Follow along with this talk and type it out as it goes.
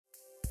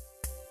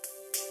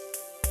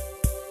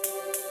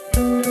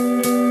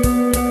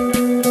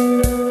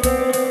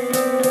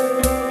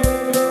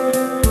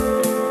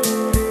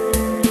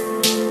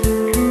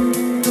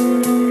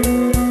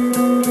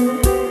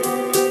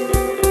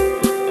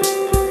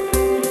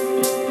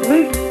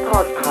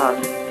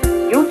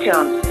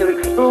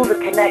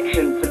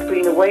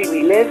Between the way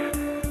we live,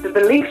 the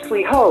beliefs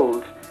we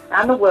hold,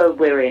 and the world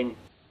we're in.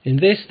 In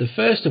this, the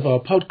first of our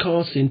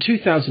podcasts in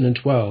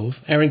 2012,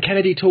 Erin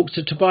Kennedy talks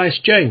to Tobias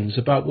Jones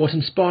about what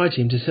inspired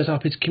him to set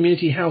up his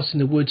community house in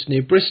the woods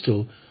near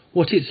Bristol,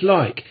 what it's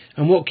like,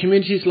 and what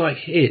communities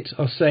like it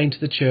are saying to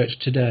the church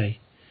today.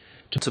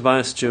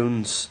 Tobias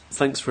Jones,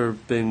 thanks for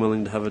being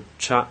willing to have a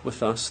chat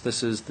with us.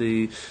 This is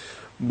the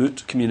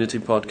Moot Community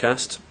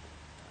Podcast,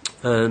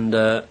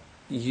 and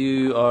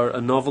you are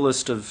a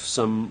novelist of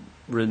some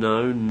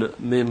renown,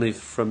 mainly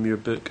from your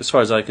book, as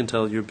far as I can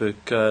tell, your book,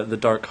 The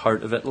Dark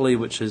Heart of Italy,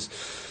 which is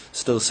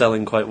still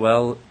selling quite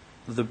well.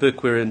 The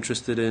book we're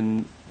interested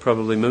in,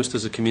 probably most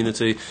as a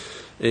community,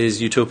 is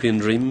Utopian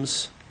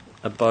Dreams,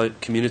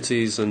 about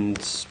communities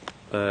and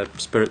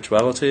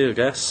spirituality, I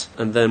guess.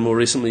 And then more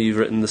recently you've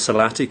written The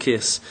Salati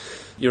Case.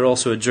 You're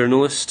also a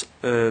journalist,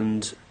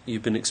 and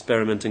you've been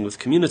experimenting with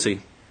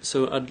community.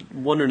 So I'm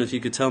wondering if you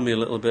could tell me a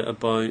little bit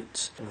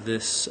about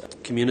this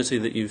community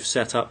that you've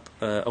set up,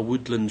 a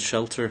woodland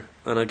shelter,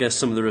 and I guess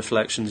some of the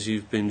reflections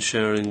you've been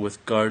sharing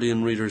with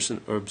Guardian readers,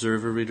 or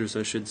Observer readers,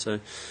 I should say.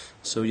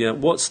 So yeah,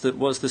 what's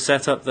the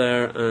setup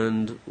there,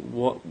 and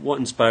what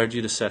inspired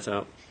you to set it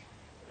up?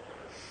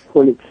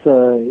 Well, it's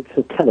a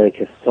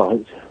 10-acre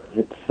site.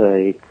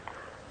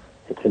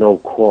 It's an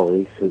old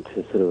quarry, so it's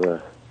a sort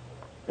of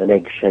an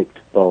egg-shaped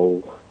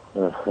bowl.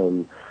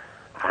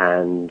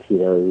 And, you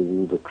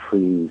know, the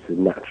trees are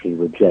naturally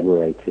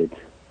regenerated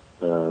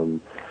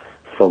from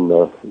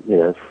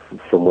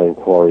when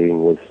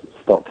quarrying was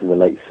stopped in the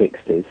late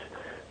 60s.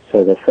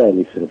 So they're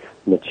fairly sort of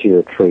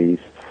mature trees.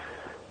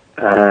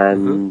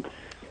 And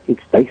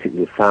it's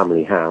basically a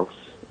family house.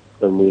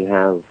 And we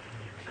have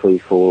 3,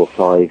 4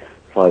 or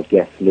 5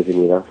 guests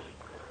living with us.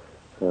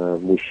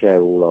 We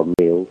share all our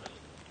meals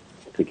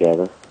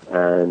together.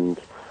 And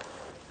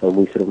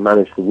we sort of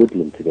manage the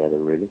woodland together,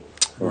 really.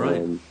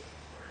 Right.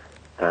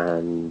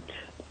 And,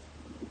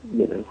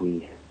 you know,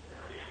 we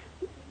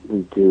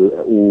do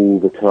all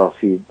the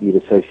tasks you'd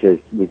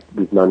associate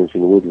with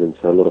managing a woodland,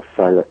 so a lot of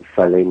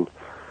felling,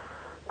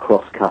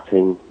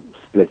 cross-cutting,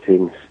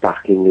 splitting,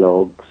 stacking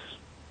logs,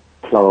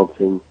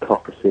 planting,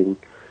 coppicing,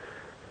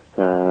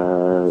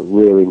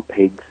 rearing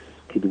pigs,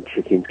 keeping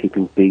chickens,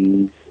 keeping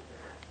bees,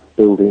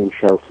 building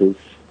shelters,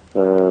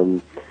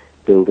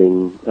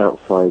 building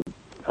outside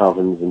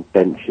ovens and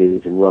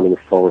benches, and running a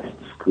forest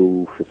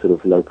school for sort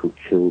of local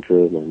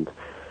children, and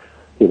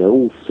you know,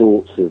 all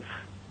sorts of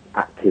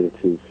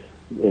activities.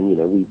 And you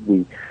know,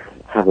 we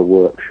have a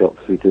workshop,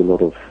 so we do a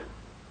lot of,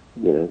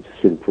 you know,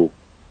 simple,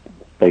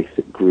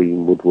 basic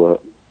green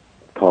woodwork,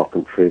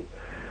 carpentry,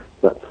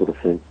 that sort of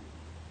thing.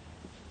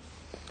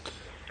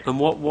 And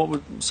what were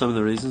some of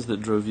the reasons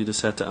that drove you to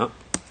set it up?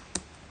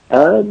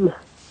 All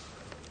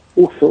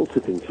sorts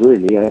of things,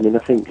 really. I mean, I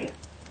think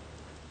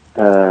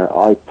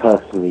I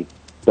personally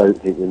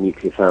don't think the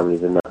nuclear family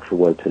is a natural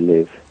way to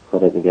live. I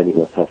don't think any of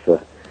us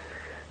have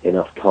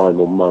enough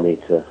time or money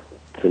to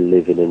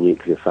live in a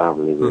nuclear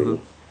family, really.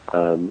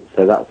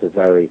 So that's a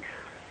very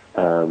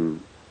that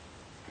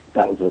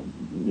was a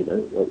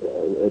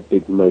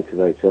big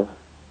motivator.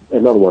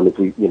 Another one is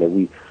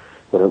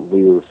when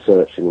we were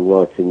researching and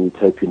writing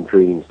Utopian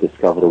Dreams,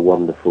 discovered a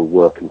wonderful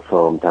working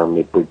farm down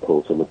near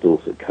Bridport on the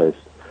Dorset coast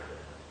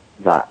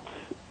that,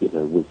 you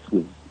know, was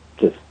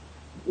just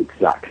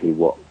exactly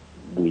what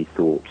we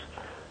thought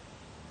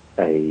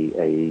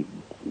a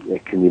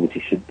community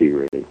should be,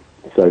 really.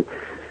 So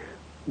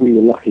we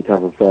were lucky to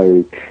have a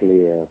very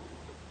clear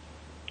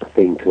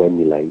thing to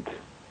emulate,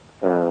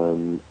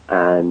 and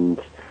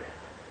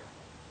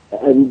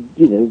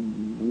you know,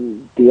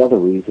 the other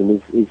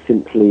reason is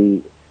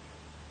simply,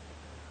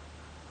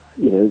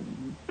 you know,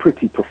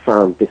 pretty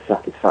profound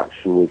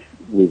dissatisfaction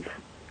with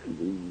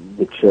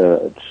the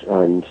church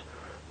and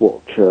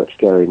what church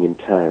going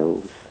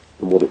entails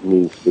and what it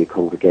means to be a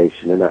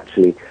congregation, and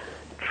actually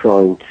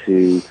trying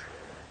to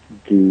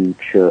do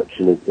church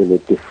in a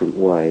different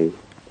way.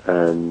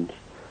 And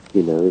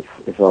you know,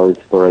 if our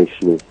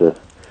inspiration is the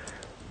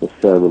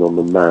Sermon on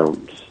the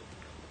Mount,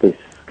 this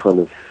kind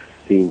of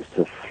seems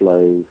to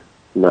flow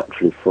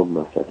naturally from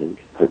us, I think,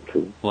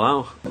 hopefully.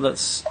 Wow,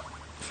 that's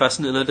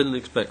fascinating. I didn't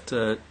expect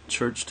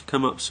church to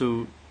come up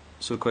so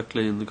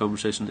quickly in the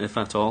conversation, if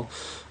at all.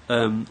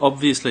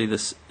 Obviously,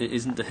 it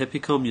isn't a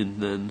hippie commune,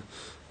 then.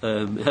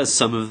 It has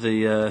some of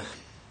the,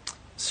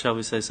 shall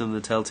we say, some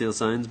of the telltale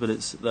signs, but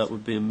that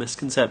would be a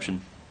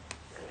misconception.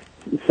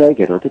 Say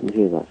again, I didn't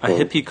hear that. Sorry.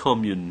 A hippie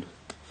commune.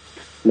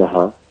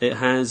 Uh-huh. It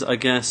has, I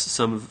guess,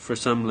 for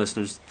some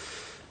listeners,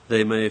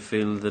 they may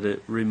feel that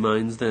it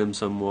reminds them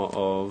somewhat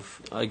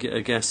of, I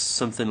guess,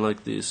 something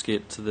like the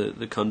escape to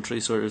the country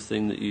sort of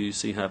thing that you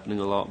see happening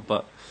a lot,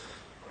 but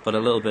a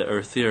little bit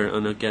earthier,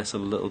 and I guess a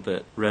little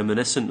bit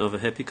reminiscent of a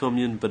hippie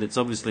commune, but it's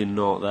obviously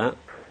not that.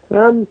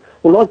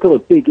 Well, I've got a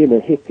big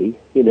inner hippie,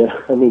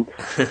 I mean,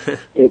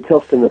 it's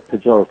often a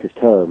pejorative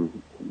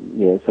term,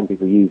 some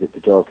people use it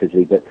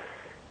pejoratively, but,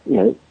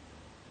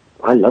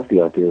 I love the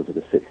ideals of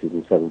the 60s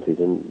and 70s,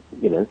 and,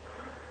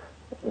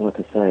 like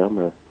I say, I'm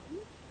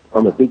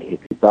a big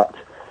hippie, but,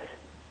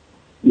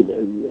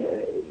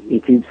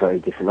 it is very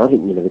different. I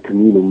think, the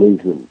communal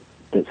movement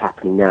that's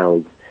happening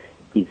now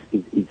is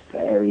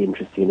very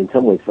interesting, and in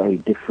some ways very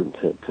different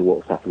to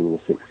what's happening in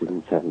the 60s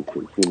and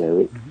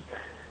 70s,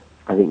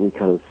 I think we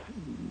kind of,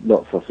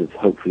 lots of us have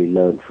hopefully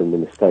learned from the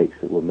mistakes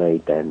that were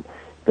made then,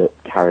 but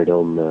carried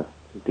on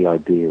the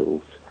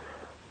ideals.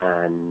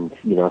 And,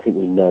 I think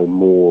we know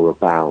more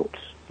about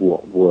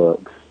what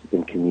works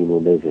in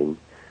communal living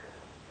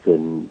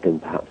than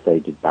perhaps they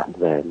did back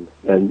then.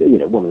 And,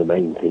 one of the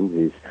main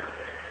things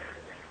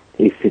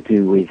is to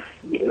do with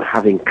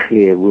having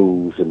clear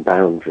rules and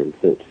boundaries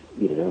that,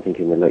 I think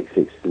in the late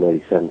 60s and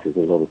early 70s, a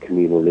lot of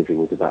communal living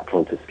was about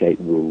trying to escape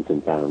rules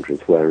and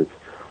boundaries, whereas,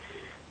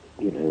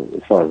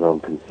 as far as I'm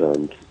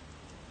concerned,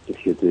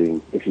 if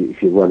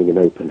you're running an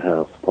open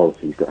house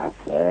policy, you've got to have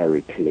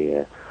very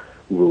clear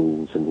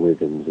rules and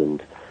rhythms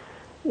and,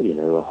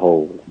 a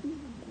whole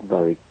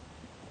very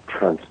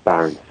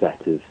transparent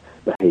set of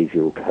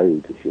behavioural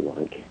codes, if you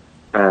like.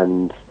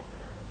 And,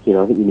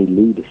 I think you need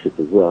leadership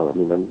as well. I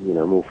mean,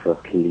 I'm all for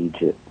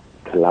collegiate,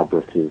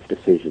 collaborative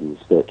decisions,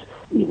 but,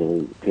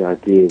 the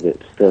idea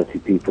that 30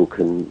 people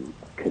can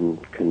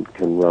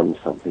run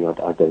something,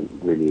 I don't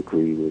really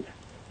agree with.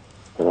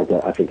 And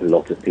I think a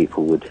lot of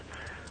people would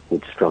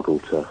struggle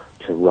to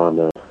run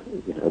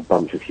a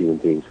bunch of human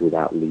beings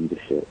without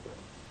leadership.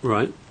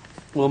 Right.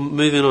 Well,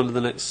 moving on to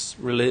the next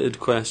related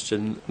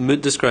question,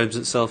 Moot describes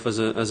itself as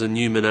a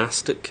new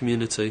monastic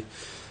community.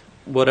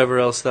 Whatever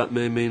else that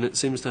may mean, it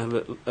seems to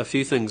have a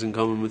few things in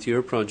common with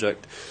your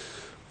project.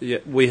 Yeah,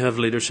 we have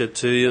leadership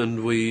too,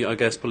 and we, I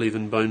guess, believe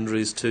in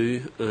boundaries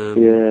too.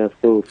 Yeah,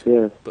 of course,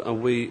 yeah. But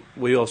we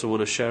also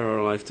want to share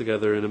our life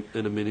together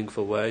in a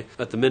meaningful way.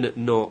 At the minute,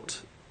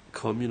 not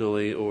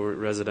communally or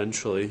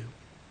residentially.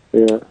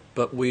 Yeah.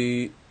 But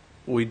we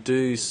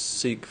do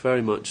seek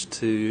very much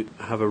to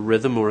have a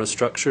rhythm or a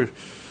structure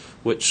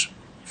which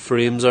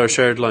frames our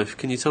shared life.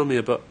 Can you tell me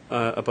about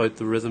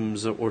the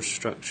rhythms or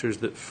structures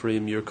that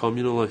frame your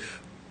communal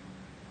life?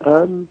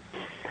 Well,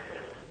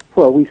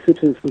 we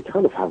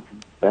kind of have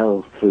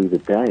bells through the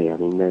day. I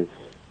mean, there's,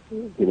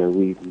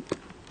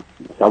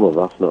 some of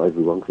us, not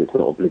everyone, because it's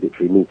not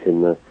obligatory, meet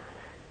in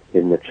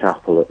the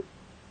chapel at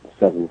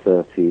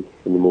 7:30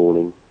 in the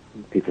morning.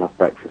 People have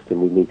breakfast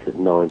and we meet at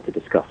 9 to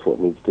discuss what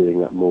needs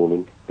doing that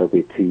morning. There'll be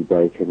a tea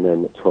break, and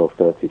then at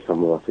 12:30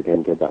 some of us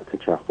again go back to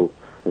chapel.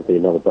 There'll be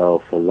another bell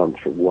for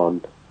lunch at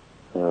 1.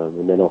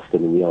 And then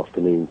often in the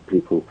afternoon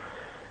people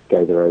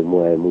go their own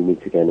way, and we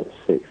meet again at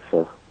 6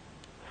 for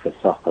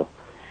supper.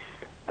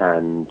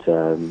 And,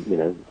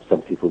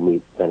 some people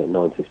meet then at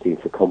 9:15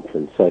 for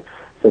conference. So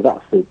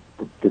that's the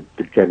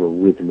general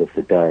rhythm of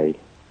the day.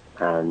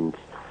 And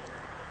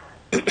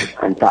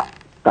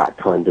that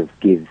kind of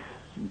gives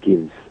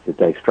the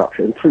day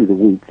structure. And through the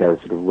week there are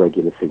sort of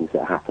regular things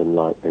that happen,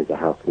 like there's a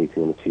house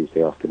meeting on a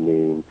Tuesday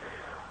afternoon,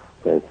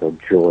 there's the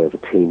joy of a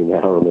cleaning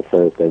hour on a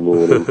Thursday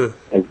morning.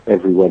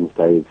 Every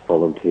Wednesday is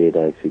volunteer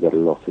day, so you get a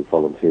lot of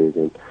volunteers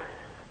in.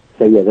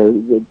 So yeah,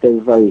 there's a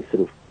very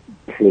sort of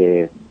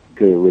clear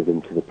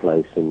rhythm to the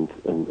place, and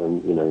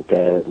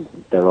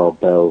there are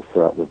bells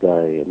throughout the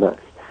day, and that's,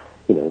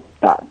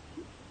 that,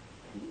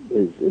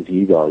 as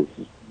you guys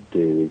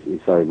do,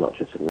 is very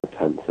much a sort of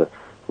attempt to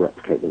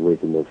replicate the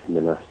rhythm of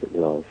monastic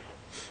life.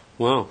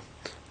 Wow.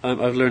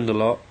 I've learned a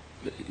lot.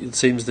 It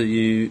seems that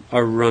you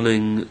are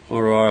running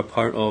or are a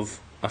part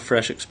of a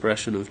fresh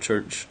expression of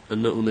church,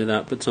 and not only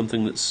that, but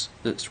something that's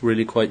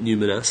really quite new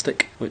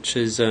monastic, which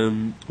is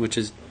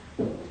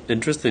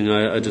interesting.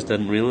 I just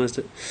hadn't realised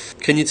it.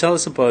 Can you tell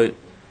us a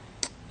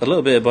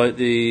little bit about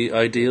the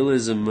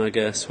idealism, I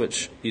guess,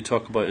 which you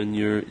talk about in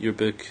your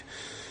book,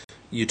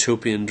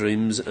 Utopian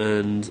Dreams,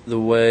 and the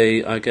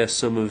way, I guess,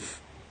 some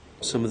of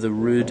the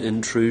rude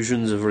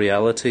intrusions of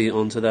reality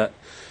onto that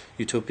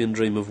utopian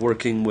dream of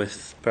working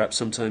with perhaps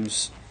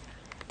sometimes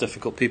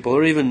difficult people,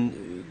 or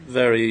even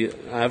very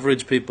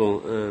average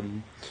people,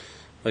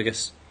 I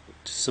guess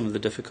some of the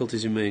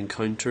difficulties you may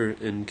encounter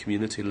in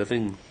community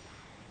living.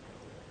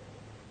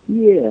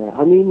 Yeah,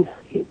 I mean,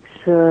 it's.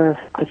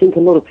 I think a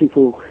lot of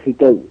people who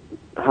don't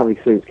have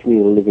experienced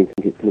communal living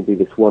think it's going to be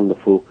this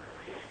wonderful,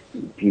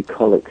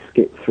 bucolic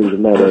skip through the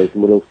meadows,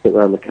 and we'll all sit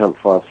around the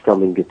campfire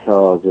strumming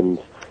guitars and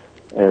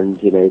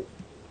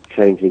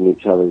changing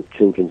each other's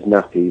children's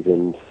nappies,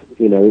 and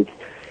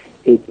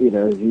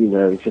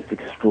it's just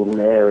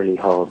extraordinarily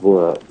hard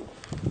work.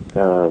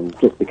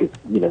 Just because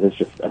there's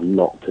just a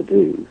lot to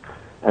do,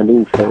 and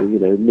also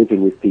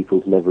living with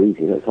people is never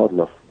easy. It's hard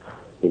enough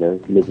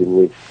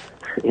living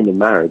in a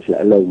marriage,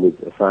 let alone with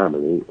a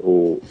family,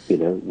 or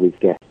with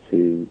guests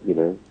who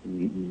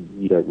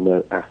you don't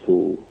know at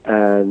all.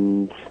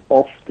 And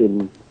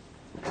often,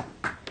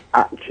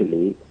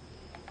 actually,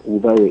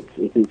 although it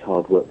is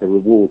hard work, the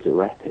rewards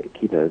are epic.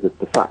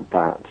 The fact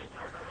that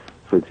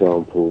for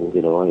example, I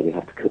only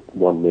have to cook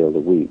one meal a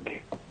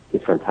week,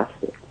 is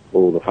fantastic.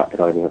 Or the fact that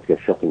I only have to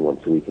go shopping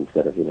once a week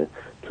instead of, 2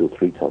 or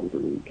 3 times a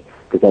week.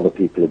 Because other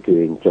people are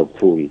doing jobs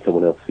for you.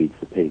 Someone else feeds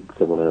the pig,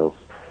 someone else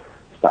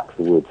stacks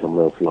the wood,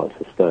 someone else lights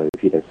the stove.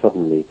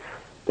 Suddenly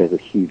there's a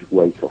huge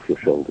weight off your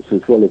shoulders. So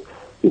as well as,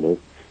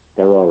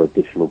 there are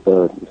additional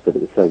burdens, but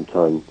at the same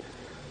time,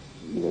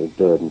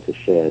 burdens are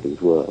shared as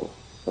well.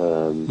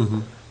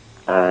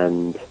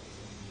 And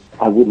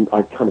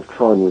I kind of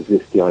try and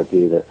resist the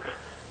idea that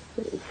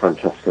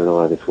Francesca and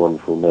I, this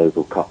wonderful,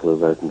 noble couple,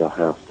 have opened our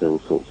house to all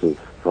sorts of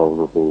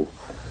vulnerable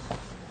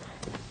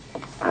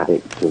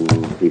addicts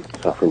and people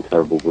suffering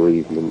terrible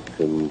bereavements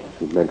and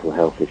mental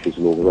health issues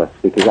and all the rest.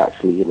 Because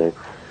actually,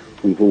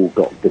 we've all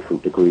got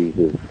different degrees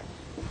of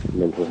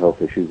mental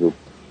health issues or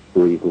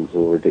bereavements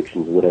or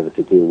addictions or whatever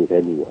to deal with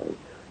anyway.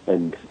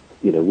 And,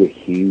 we're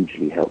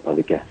hugely helped by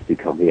the guests who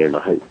come here, and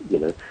I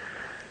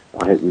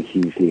hope we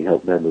hugely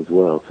help them as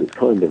well. So it's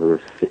kind of a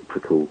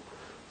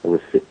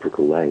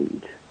reciprocal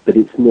aid. But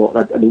it's not,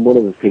 one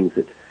of the things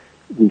that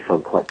we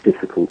find quite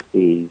difficult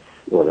is,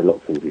 well, there are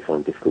lots of things we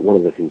find difficult. One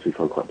of the things we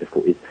find quite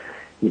difficult is,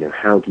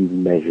 how do you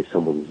measure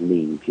someone's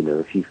needs?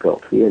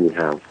 If we only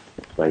have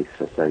space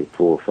for, say,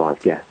 4 or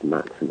 5 guests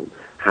maximum,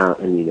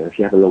 if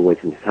you have a long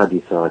waiting list, how do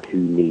you decide who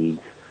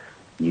needs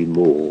you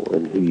more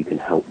and who you can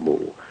help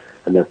more?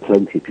 And there are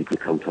plenty of people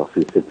who come to us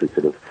who are simply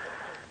sort of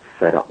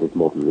fed up with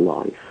modern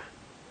life,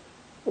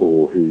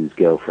 or whose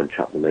girlfriend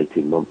trapped them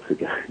 18 months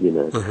ago,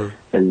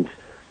 and,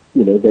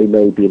 they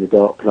may be in a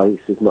dark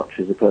place as much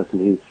as a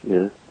person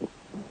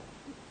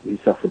who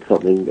suffered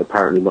something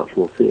apparently much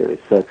more serious.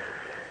 So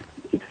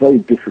it's very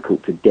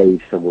difficult to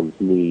gauge someone's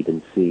need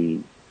and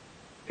see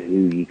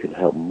who you can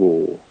help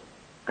more.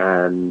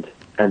 And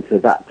so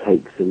that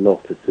takes a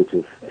lot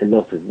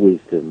of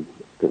wisdom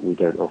that we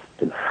don't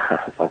often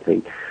have, I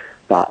think.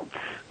 But,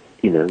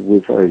 we're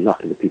very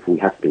lucky the people we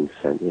have been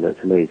sent.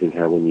 It's amazing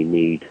how when you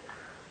need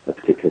a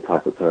particular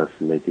type of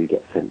person, they do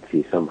get sent to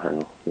you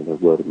somehow,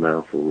 word of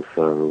mouth or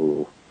referral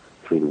or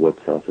through the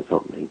website or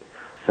something.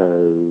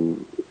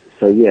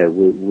 So yeah,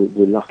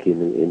 we're lucky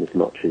in as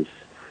much as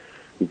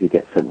we do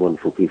get sent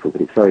wonderful people,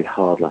 but it's very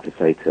hard, like I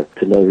say,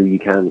 to know who you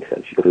can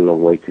accept. You've got a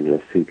long waiting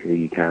list, who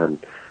you can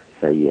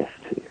say yes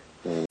to.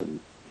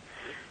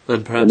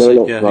 And perhaps,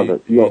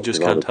 you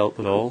just can't help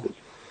at all.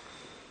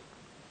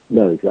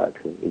 No,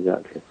 exactly.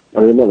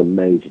 Another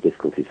major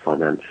difficulty is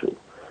financial.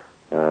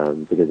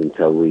 Because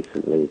until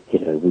recently,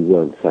 we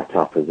weren't set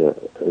up as a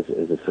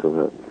sort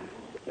of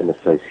an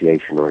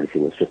association or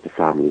anything. It's just a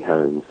family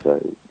home.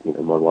 So,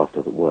 my wife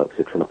doesn't work,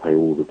 so trying to pay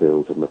all the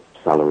bills and the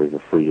salary of a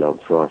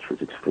freelance writer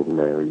is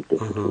extraordinarily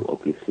difficult,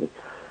 obviously.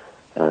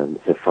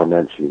 So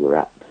financially, we're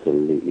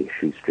absolutely a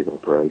shoestring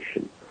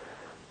operation.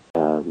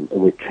 And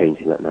we're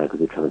changing that now because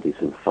we're trying to do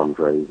some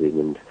fundraising,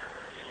 and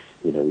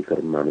we've got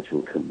a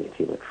management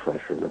committee and a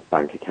treasurer and a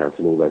bank account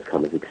and all those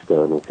kind of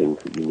external things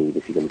that you need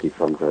if you're going to do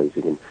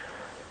fundraising. And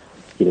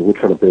we're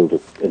trying to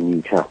build a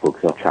new chapel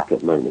because our chapel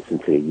at the moment is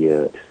simply a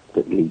yurt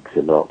that leaks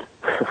a lot.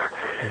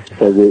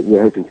 So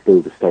we're hoping to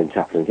build a stone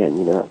chapel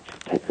again. That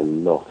takes a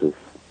lot of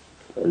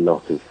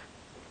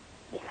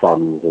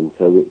funds, and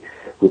so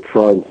we're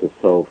trying to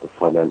solve the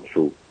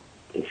financial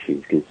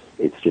issues because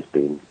it's just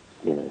been,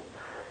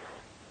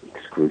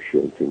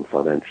 excruciating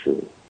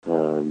financially.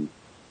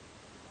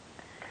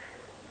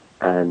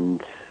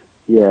 And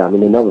yeah,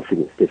 another thing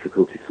that's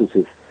difficult is sort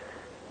of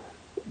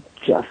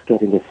just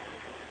getting a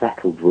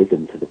settled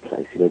rhythm to the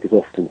place, because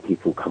often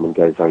people come and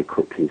go very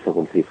quickly.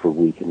 Someone's here for a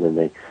week and then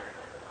they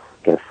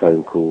get a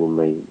phone call and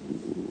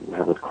they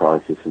have a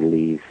crisis and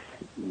leave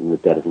in the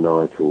dead of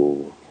night,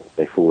 or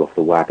they fall off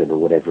the wagon or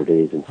whatever it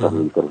is, and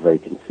suddenly you've got a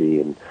vacancy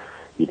and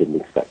you didn't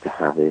expect to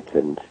have it.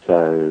 And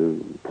so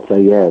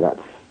yeah,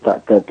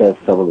 there's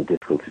some of the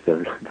difficulties.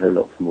 There are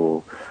lots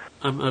more.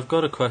 I've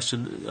got a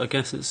question. I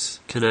guess it's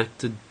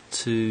connected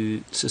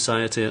to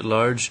society at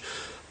large.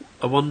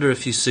 I wonder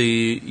if you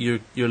see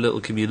your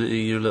little community,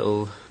 your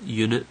little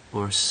unit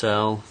or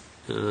cell,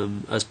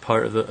 as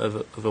part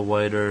of a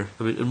wider.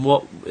 In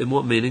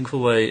what meaningful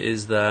way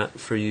is that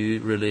for you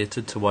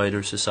related to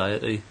wider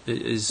society?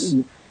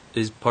 Is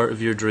part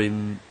of your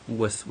dream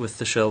with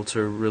the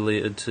shelter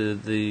related to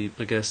the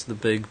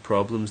big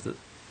problems that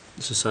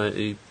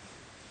society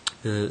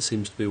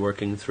seems to be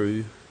working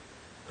through?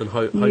 And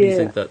how do you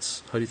think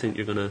how do you think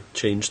you're going to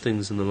change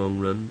things in the long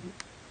run,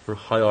 or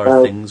how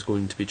are things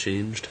going to be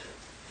changed?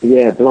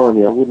 Yeah,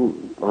 blimey, I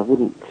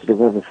wouldn't sort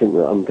of ever think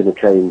that I'm going to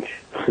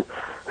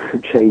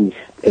change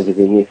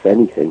everything, if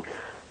anything.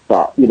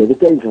 But, the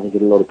danger, I think,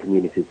 in a lot of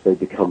communities, they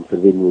become sort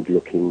of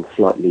inward-looking,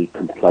 slightly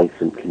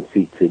complacent,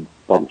 conceited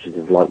bunches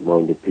of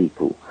like-minded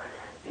people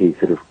who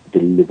sort of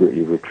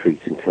deliberately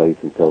retreat and close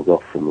themselves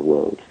off from the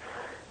world.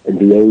 And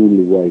the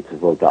only way to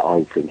avoid that,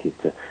 I think, is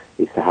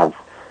to have,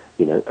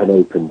 an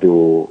open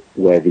door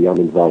where the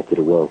uninvited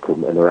are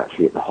welcome and are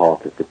actually at the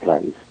heart of the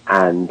place.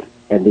 And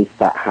if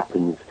that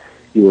happens,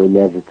 you're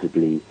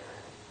inevitably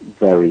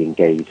very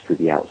engaged with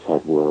the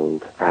outside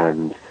world,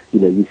 and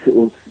you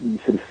sort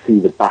of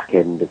see the back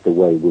end of the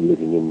way we're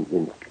living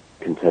in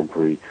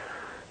contemporary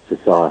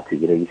society.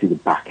 You know, you see the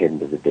back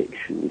end of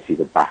addiction, you see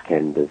the back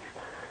end of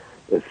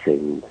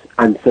things,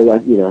 and so I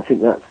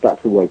think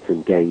that's the way to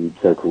engage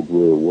so-called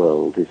real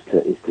world is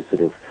to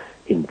sort of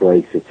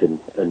embrace it and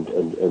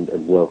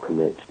welcome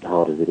it,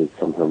 hard as it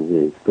sometimes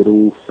is. But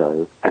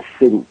also, I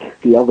think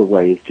the other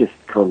way is just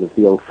kind of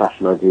the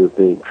old-fashioned idea of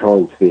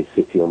trying to be a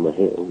city on the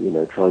hill. You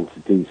know, trying to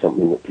do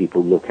something that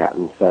people look at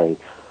and say,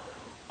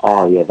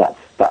 yeah, that's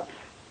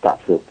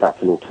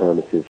an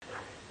alternative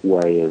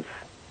way of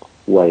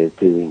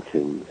doing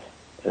things.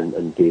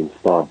 And be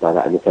inspired by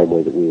that in the same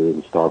way that we were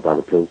inspired by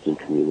the Pilsden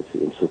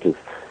community, and sort of,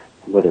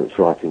 whether it's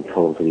writing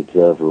column for the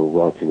Observer or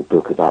writing a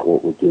book about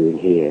what we're doing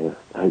here,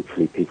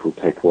 hopefully people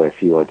take away a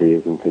few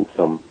ideas and think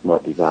some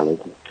might be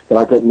valid. But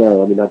I don't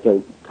know. I mean, I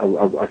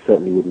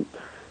certainly wouldn't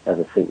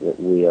ever think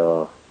that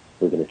we're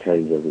going to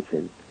change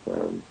everything.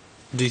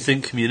 Do you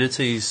think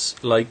communities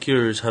like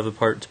yours have a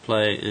part to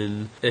play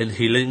in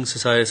healing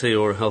society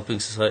or helping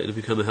society to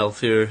become a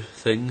healthier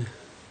thing?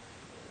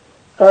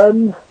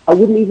 I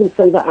wouldn't even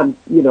say that. I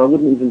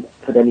wouldn't even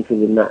put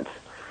anything in that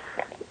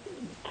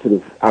sort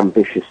of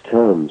ambitious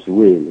terms,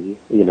 really.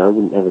 You know, I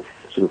wouldn't ever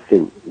sort of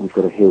think we've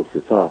got to heal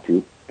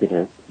society. You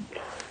know,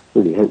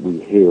 really hope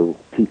we heal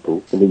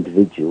people and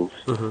individuals.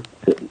 Uh-huh.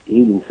 But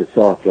healing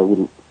society, I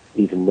wouldn't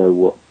even know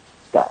what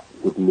that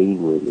would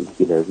mean, really.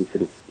 You know,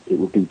 it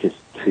would be just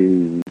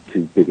too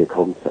big a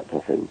concept, I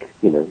think.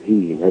 You know,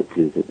 healing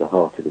hopefully is at the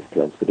heart of this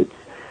place, but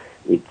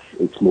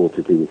it's more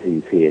to do with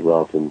who's here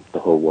rather than the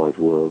whole wide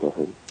world, I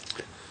think.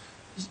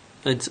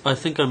 I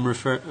think I'm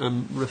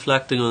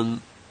reflecting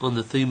on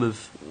the theme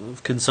of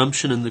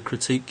consumption and the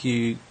critique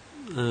you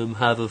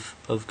have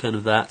of kind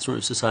of that sort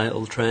of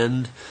societal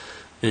trend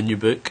in your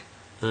book,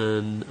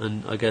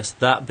 and I guess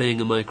that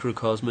being a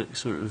macrocosmic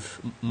sort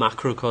of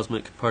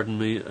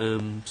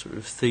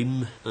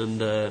theme,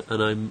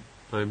 and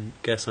I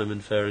guess I'm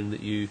inferring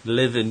that you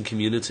live in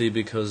community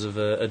because of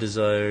a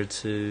desire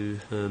to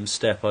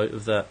step out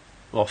of that,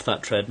 off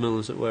that treadmill,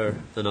 as it were,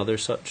 and other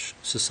such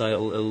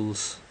societal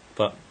ills.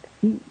 But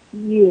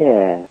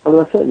yeah, I mean,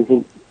 I certainly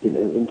think, you know,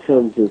 in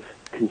terms of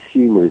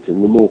consumerism,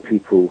 the more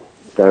people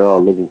there are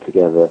living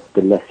together,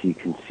 the less you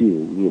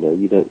consume. You know,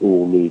 you don't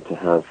all need to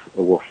have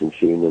a washing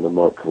machine and a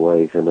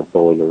microwave and a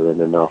boiler and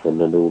an oven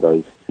and all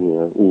those, you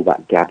know, all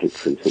that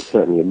gadgetry. So it's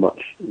certainly a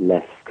much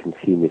less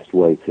consumist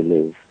way to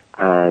live.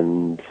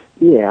 And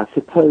yeah, I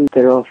suppose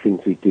there are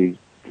things we do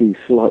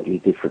slightly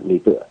differently,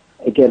 but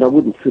again, I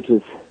wouldn't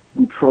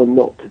we try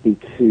not to be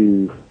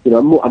too, you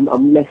know,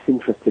 I'm less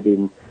interested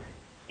in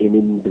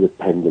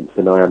independence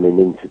than I am in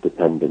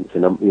interdependence,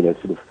 and I'm, you know,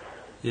 sort of,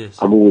 yes.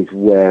 I'm always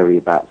wary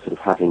about sort of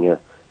having a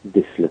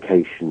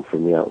dislocation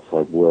from the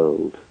outside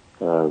world.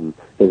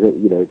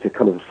 It's a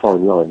kind of a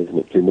fine line, isn't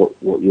it, between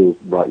what you're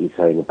rightly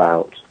saying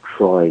about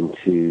trying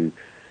to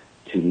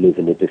live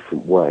in a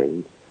different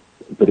way,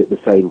 but at the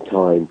same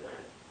time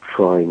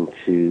trying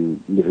to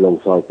live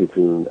alongside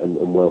people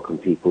and welcome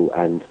people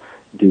and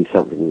do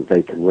something that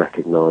they can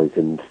recognise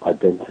and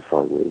identify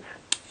with.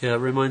 Yeah, it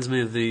reminds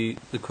me of the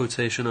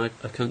quotation, I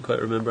can't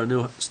quite remember. I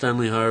know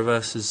Stanley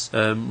Harvas has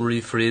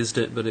rephrased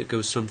it, but it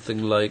goes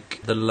something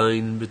like, the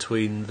line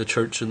between the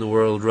church and the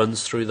world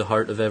runs through the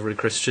heart of every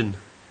Christian,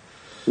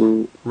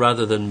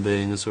 rather than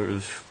being a sort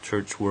of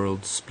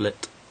church-world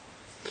split.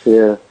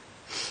 Yeah.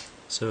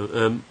 So,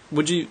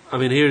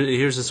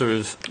 here's a sort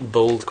of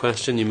bold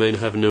question, you may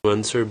have no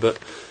answer, but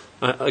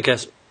I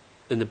guess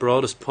in the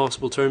broadest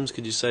possible terms,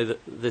 could you say that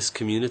this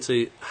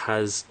community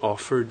has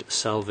offered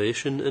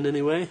salvation in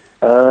any way?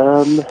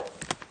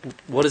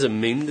 What does it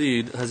mean to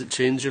you? Has it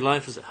changed your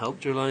life? Has it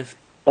helped your life?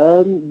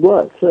 Well,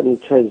 it certainly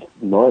changed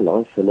my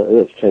life, and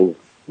it's changed,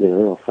 you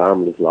know, our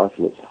family's life,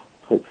 and it's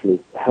hopefully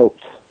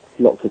helped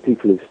lots of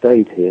people who've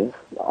stayed here.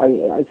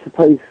 I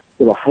suppose,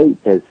 I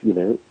hope there's, you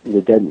know,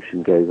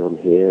 redemption goes on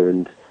here,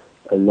 and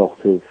a lot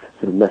of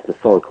sort of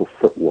metaphorical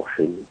foot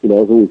washing. You know,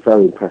 I was always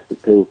very impressed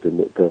with Pilsden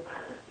that the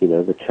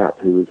chap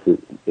who was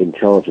in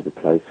charge of the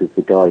place was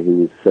the guy who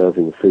was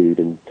serving the food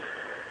and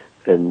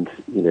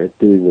you know,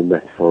 doing the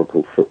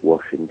metaphorical foot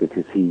washing,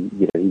 because he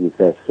was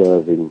there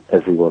serving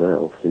everyone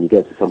else. And you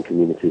go to some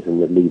communities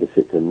and the leader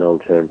sits in an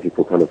armchair and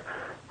people kind of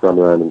run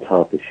around and tie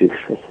up his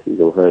shoelaces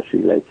or her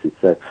shoelaces.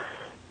 So,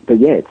 but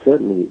yeah, it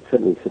certainly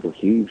sort of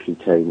hugely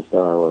changed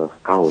our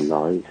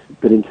lives.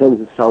 But in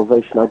terms of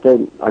salvation, I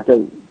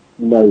don't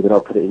know that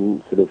I'll put it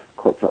in sort of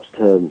quite such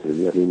terms,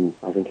 really. I mean,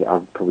 I think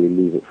I'd probably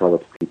leave it for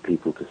other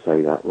people to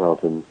say that,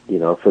 rather than, you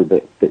know, I feel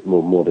a bit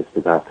more modest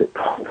about it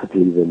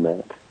probably than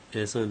that.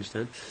 Yes, I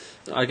understand.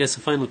 I guess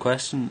the final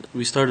question,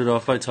 we started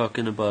off by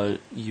talking about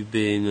you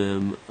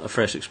being a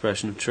fresh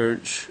expression of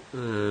church,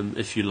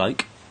 if you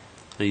like.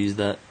 I use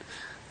that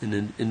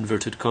in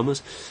inverted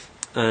commas.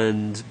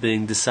 And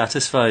being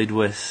dissatisfied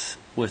with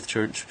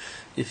church.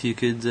 If you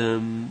could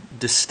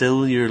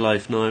distill your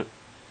life now,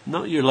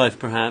 not your life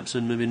perhaps,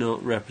 and maybe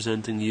not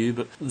representing you,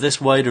 but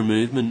this wider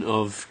movement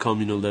of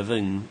communal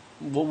living,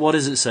 what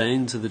is it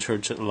saying to the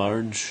church at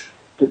large?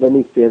 That there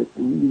needs to be a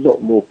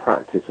lot more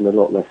practice and a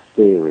lot less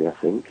theory, I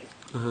think.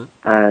 Uh-huh.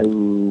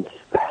 And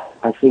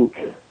I think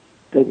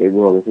don't get me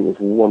wrong, I think there's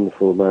a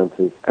wonderful amount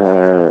of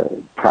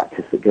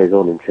practice that goes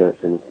on in church,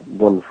 and a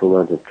wonderful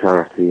amount of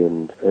charity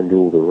and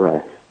all the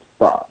rest.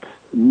 But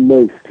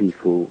most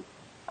people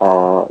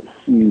are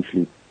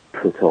hugely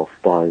put off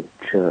by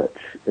church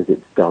as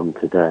it's done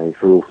today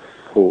for all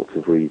sorts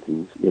of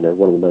reasons. You know,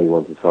 one of the main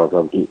ones, as far as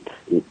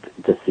it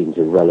just seems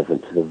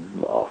irrelevant to the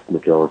vast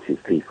majority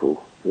of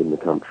people in the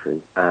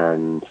country.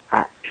 And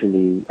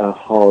actually, a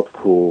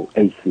hardcore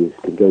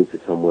atheist can go to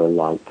somewhere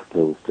like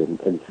Pilston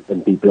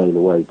and be blown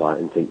away by it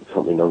and think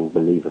something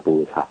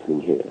unbelievable is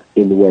happening here,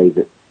 in the way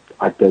that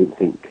I don't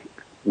think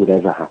would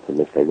ever happen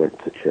if they went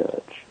to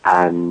church.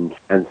 And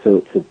so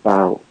it's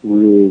about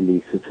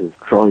really sort of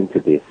trying to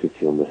be a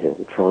city on the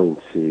hill, trying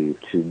to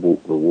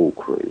walk the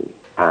walk, really,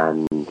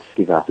 and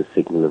give out a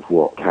signal of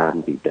what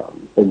can be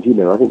done. And, you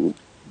know, I think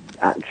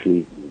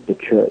actually the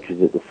church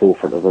is at the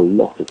forefront of a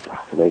lot of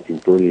fascinating,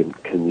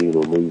 brilliant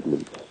communal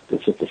movements.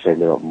 It's just a shame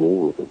there aren't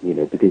more of them, you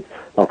know, because,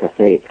 like I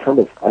say, it's kind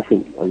of, I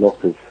think a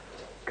lot of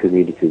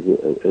communities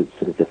are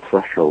sort of the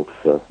threshold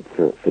for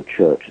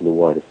church in the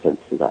wider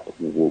sense of that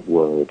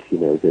word, you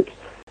know, that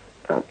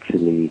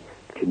actually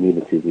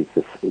communities is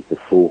the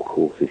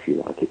forecourse, if you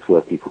like. It's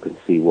where people can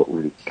see what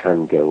really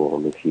can go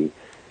on if you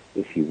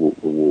walk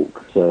the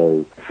walk.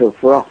 So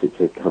for us, it's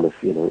a kind of,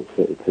 you know,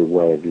 it's a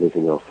way of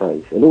living our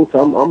faith. And also,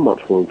 I'm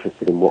much more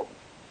interested in what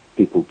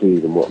people do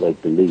than what they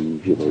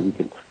believe. You know, we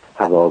can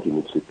have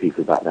arguments with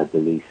people about their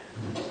beliefs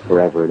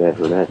forever and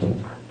ever and ever.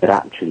 But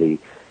actually,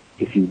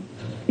 if you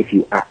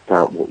act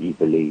out what you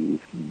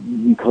believe,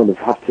 you kind of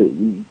have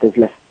to. There's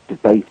less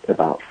debate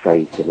about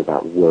faith and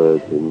about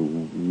words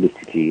and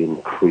liturgy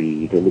and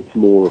creed, and it's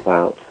more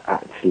about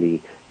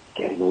actually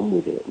getting on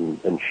with it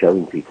and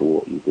showing people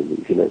what you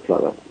believe. You know, it's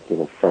like that, you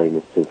know,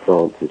 famous St.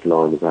 Francis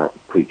line about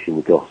preaching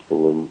the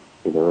gospel and,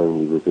 you know,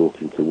 only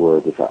resorting to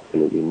word if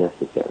absolutely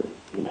necessary.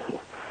 You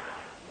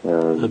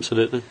know.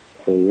 Absolutely.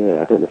 So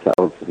yeah, I don't know if that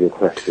answers your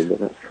question, but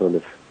that's kind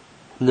of.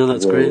 No,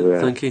 that's great.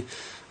 Thank you.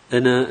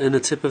 In a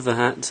tip of the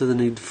hat to the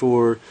need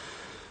for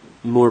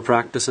more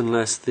practice and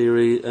less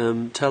theory,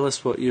 tell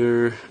us what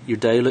your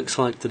day looks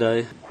like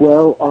today.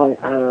 Well, I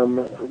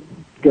am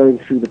going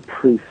through the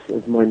proofs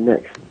of my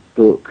next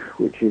book,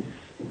 which is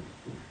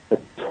a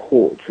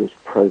torturous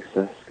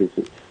process because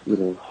it's, you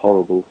know,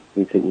 horrible.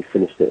 You think you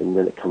finished it and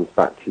then it comes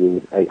back to you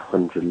with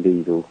 800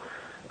 legal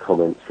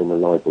comments from a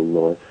libel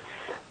lawyer.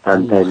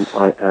 And then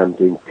I am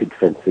doing pig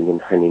fencing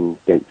and hanging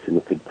gates in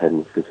the pig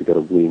pens because we've got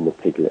to wean the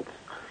piglets.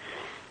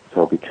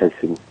 So I'll be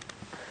chasing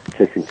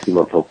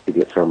 2-month-old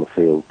piglets around the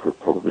field,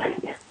 probably,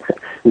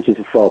 which is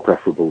a far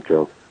preferable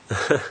job.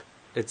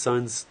 It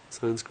sounds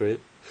great.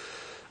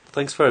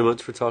 Thanks very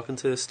much for talking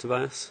to us,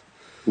 Tobias.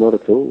 Not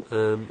at all.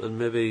 And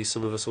maybe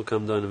some of us will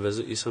come down and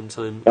visit you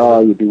sometime. Oh,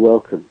 you'd be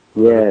welcome.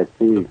 Yeah,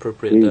 do.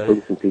 Appropriate do day.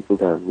 Bring some people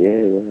down.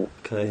 Yeah.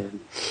 Okay.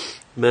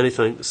 Many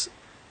thanks.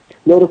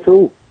 Not at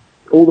all.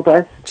 All the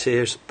best.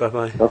 Cheers.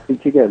 Bye-bye. I'll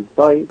speak to you again.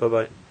 Bye.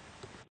 Bye-bye.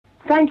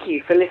 Thank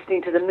you for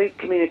listening to the Moot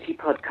Community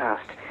Podcast.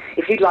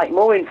 If you'd like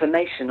more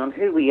information on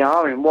who we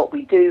are and what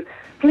we do,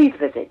 please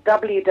visit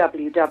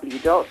www.moot.uk.net.